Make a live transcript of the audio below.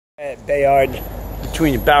At Bayard,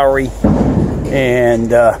 between Bowery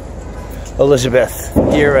and Elizabeth,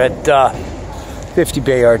 here at 50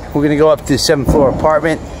 Bayard. We're going to go up to the 7th floor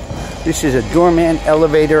apartment. This is a doorman,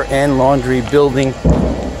 elevator, and laundry building.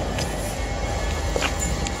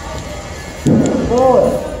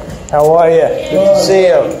 How are you? Good to see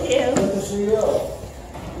you. Good to see you.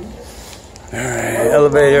 Alright,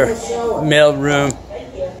 elevator, mail room.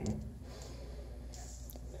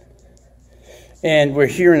 And we're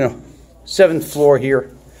here in the 7th floor here.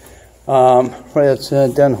 Right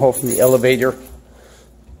outside, down the hall from the elevator.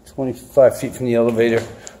 25 feet from the elevator.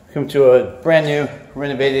 Come to a brand new,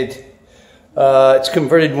 renovated, it's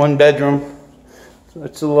converted 1-bedroom. So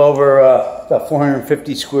it's a little over about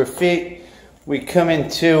 450 square feet. We come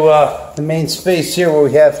into the main space here where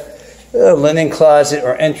we have a linen closet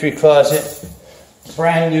or entry closet.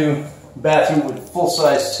 Brand new bathroom with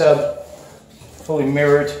full-size tub, fully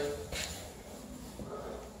mirrored.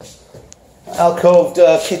 Alcoved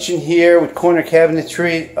kitchen here with corner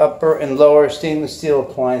cabinetry, upper and lower stainless steel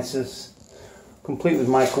appliances, complete with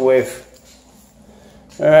microwave.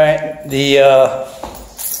 All right, the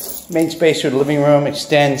main space for the living room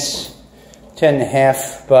extends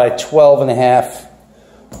 10.5 by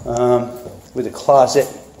 12.5 with a closet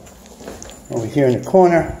over here in the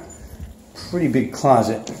corner. Pretty big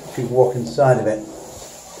closet. You can walk inside of it.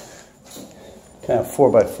 Kind of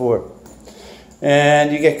 4x4.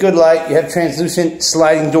 And you get good light. You have translucent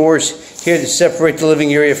sliding doors here to separate the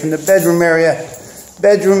living area from the bedroom area.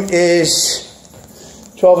 Bedroom is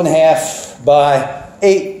 12.5 by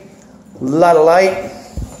 8. A lot of light.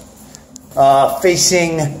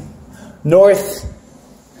 Facing north.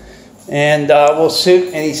 And will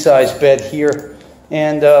suit any size bed here.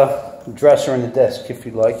 And dresser and the desk if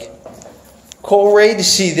you'd like. Call Ray to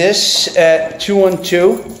see this at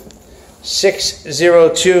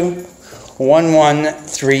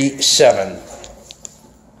 212-602-1137.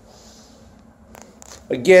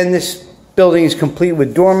 Again, this building is complete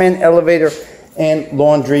with doorman, elevator, and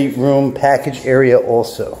laundry room package area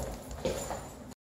also.